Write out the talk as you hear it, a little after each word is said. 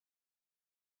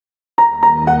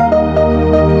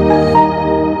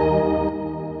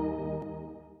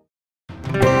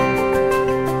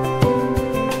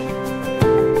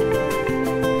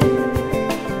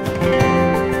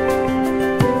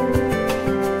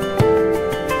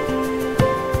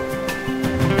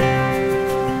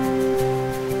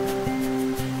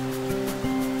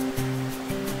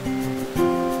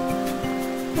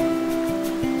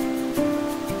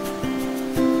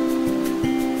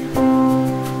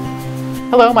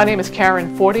Hello, my name is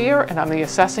Karen Fortier and I'm the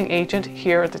assessing agent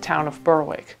here at the town of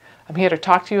Berwick. I'm here to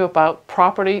talk to you about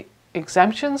property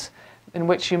exemptions in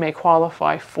which you may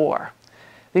qualify for.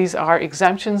 These are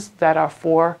exemptions that are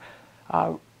for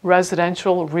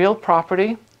residential real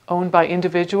property owned by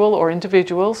individual or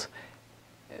individuals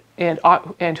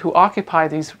and who occupy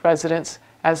these residents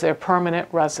as their permanent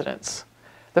residence.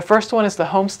 The first one is the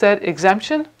homestead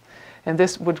exemption, and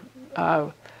this would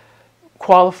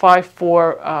qualify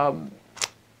for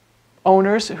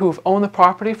owners who've owned the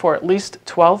property for at least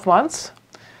 12 months,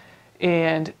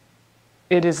 and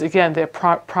it is again their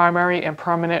primary and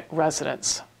permanent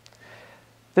residence.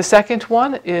 The second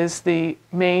one is the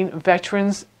Maine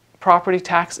Veterans Property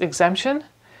Tax Exemption.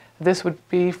 This would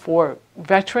be for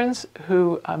veterans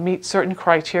who meet certain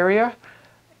criteria,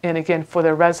 and again for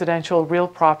their residential real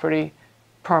property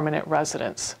permanent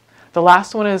residence. The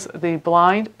last one is the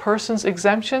blind persons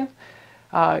exemption,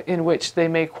 in which they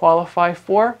may qualify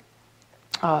for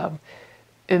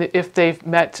if they've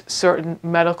met certain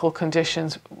medical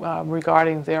conditions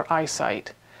regarding their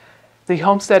eyesight. The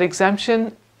homestead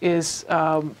exemption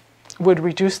would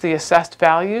reduce the assessed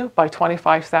value by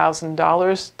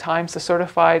 $25,000 times the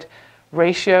certified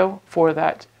ratio for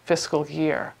that fiscal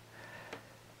year.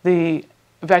 The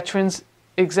veterans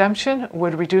exemption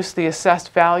would reduce the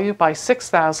assessed value by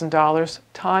 $6,000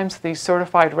 times the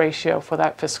certified ratio for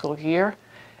that fiscal year.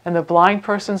 And the blind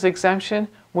person's exemption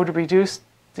would reduce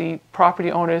the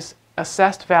property owner's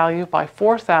assessed value by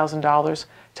 $4,000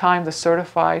 times the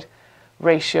certified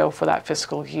ratio for that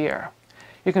fiscal year.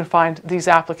 You can find these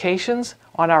applications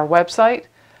on our website,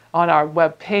 on our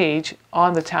web page,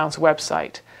 on the town's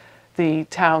website. The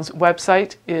town's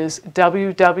website is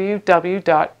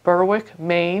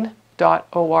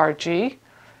www.berwickmaine.org.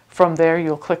 From there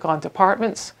you'll click on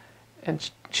Departments and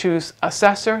choose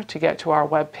Assessor to get to our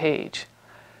web page.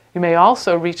 You may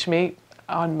also reach me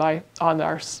on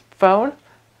our phone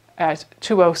at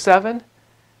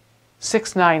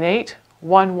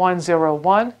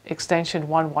 207-698-1101, extension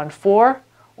 114,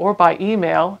 or by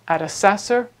email at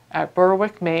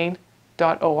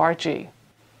assessor@berwickmaine.org.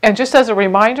 And just as a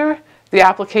reminder, the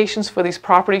applications for these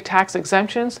property tax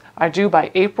exemptions are due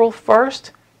by April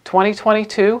 1st,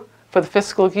 2022 for the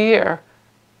fiscal year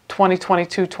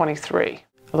 2022-23.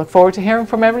 I look forward to hearing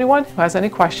from everyone who has any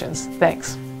questions.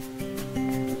 Thanks.